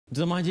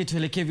Mtazamaji,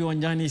 tuelekee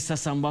viwanjani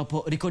sasa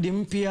ambapo rekodi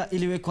mpya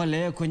iliwekwa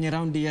leo kwenye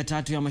raundi ya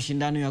 3 ya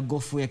mashindano ya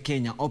gofu ya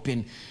Kenya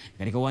Open.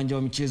 Katika uwanja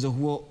wa mchezo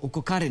huo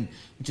uko Karen,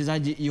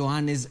 mchezaji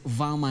Johannes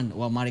Veerman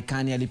wa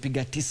Marekani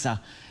alipiga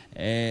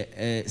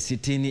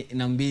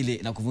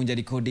 9.62 na kuvunja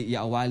rekodi ya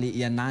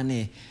awali ya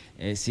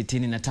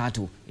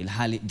 8.63,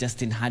 ilihali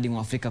Justin Harding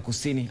wa Afrika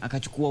Kusini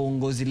akachukua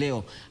uongozi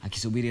leo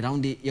akisubiri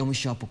raundi ya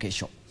mwisho hapo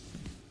kesho.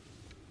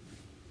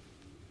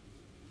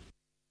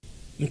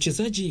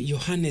 Mchezaji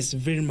Johannes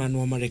Veerman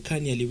wa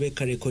Marekani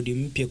aliweka rekodi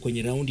mpya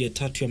kwenye raundi ya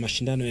 3 ya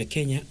mashindano ya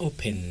Kenya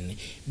Open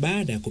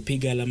baada ya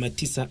kupiga alama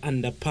 9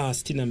 under par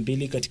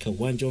 62 katika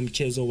uwanja wa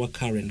mchezo wa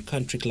Karen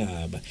Country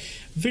Club.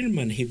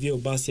 Veerman hivyo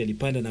basi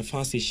alipanda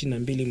nafasi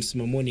 22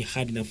 msimamoni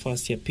hadi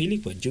nafasi ya pili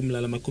kwa jumla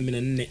alama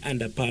 14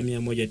 under par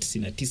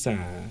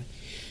 199.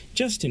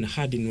 Justin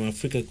Harding wa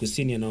Afrika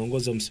Kusini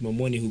anaongoza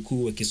msimamoni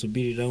huku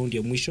akisubiri raundi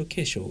ya mwisho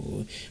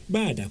kesho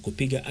baada ya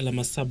kupiga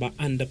alama 7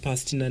 under par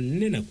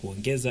 64 na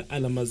kuongeza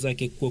alama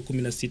zake kuwa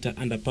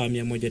 16 under par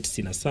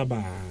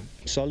 197.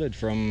 Solid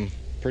from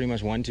pretty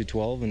much 1 to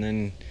 12 and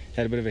then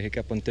had a bit of a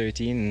hiccup on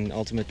 13 and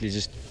ultimately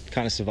just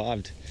kind of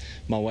survived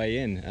my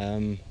way in.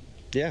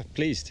 Yeah,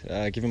 pleased.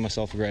 Giving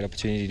myself a great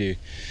opportunity to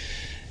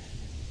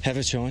have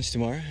a chance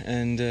tomorrow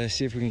and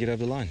see if we can get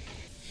over the line.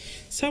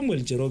 Samuel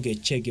Joroge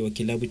Chege wa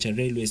kilabu cha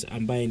Railways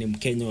ambaye ni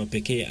Mkenya wa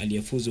pekee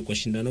aliyefuzu kwa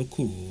shindano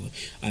kuu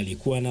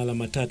alikuwa na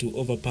alama 3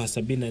 over par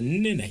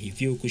 74 na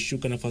hivyo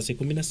kushuka nafasi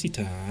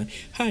 16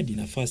 hadi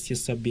nafasi ya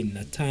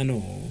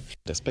 75.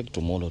 I expect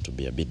tomorrow to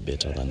be a bit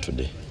better than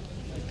today.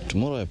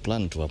 Tomorrow I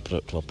plan to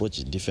approach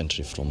it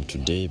differently from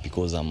today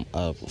because I'm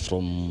I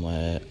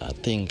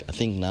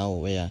think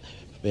now where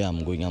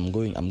I'm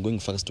going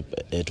first to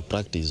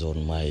practice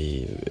on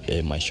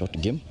my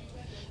short game.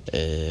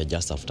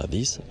 Just after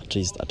this, at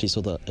least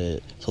so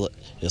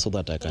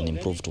that I can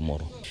improve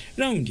tomorrow.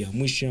 Raundi ya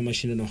mwisho ya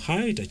mashindano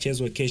hayo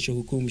itachezwa kesho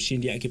huku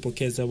mshindi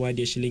akipokea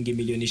zawadi ya shilingi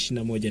milioni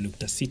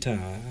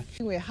 21.6.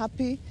 We're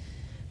happy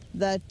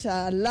that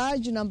a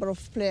large number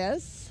of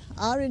players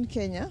are in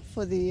Kenya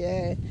for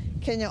the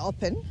Kenya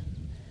Open,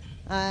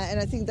 and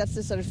I think that's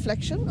just a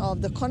reflection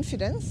of the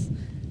confidence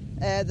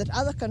that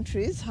other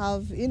countries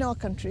have in our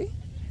country.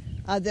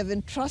 They've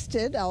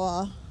entrusted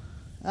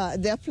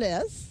their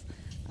players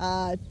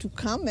to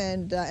come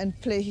and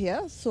play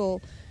here,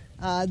 so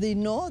they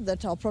know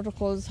that our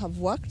protocols have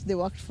worked. They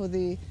worked for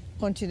the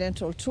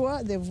Continental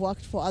Tour, they've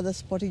worked for other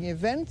sporting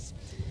events,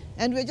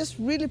 and we're just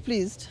really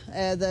pleased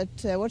that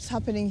what's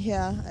happening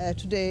here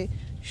today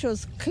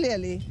shows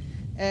clearly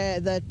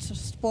that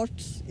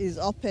sport is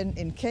open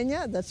in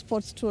Kenya, that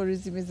sports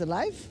tourism is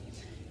alive,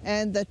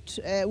 and that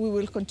we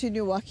will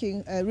continue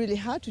working really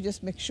hard to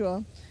just make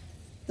sure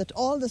that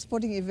all the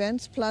sporting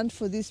events planned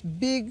for this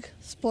big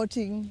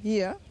sporting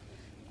year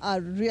are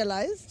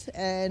realized,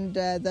 and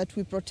that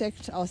we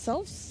protect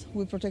ourselves,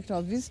 we protect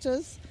our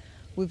visitors,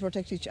 we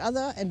protect each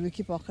other, and we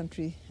keep our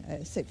country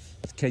safe.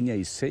 Kenya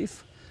is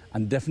safe,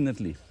 and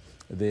definitely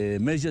the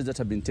measures that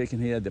have been taken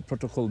here, the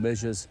protocol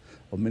measures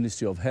of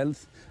Ministry of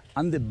Health,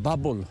 and the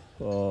bubble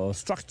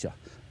structure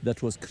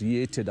that was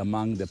created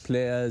among the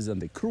players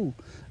and the crew,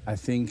 I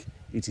think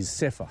it is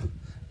safer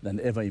than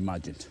ever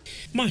imagined.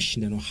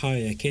 Mashindano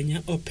haya ya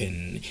Kenya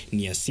Open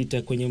ni ya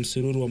 6 kwenye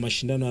msururu wa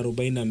mashindano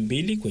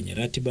 42 kwenye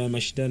ratiba ya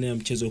mashindano ya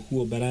mchezo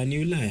huo barani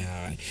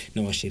Ulaya,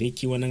 na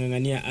washiriki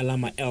wanang'ang'ania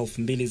alama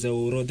 2000 za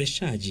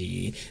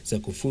uorodheshaji za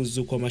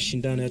kufuzu kwa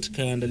mashindano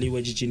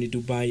yatakayoandaliwa jijini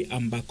Dubai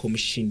ambako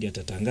mshindi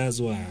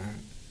atatangazwa.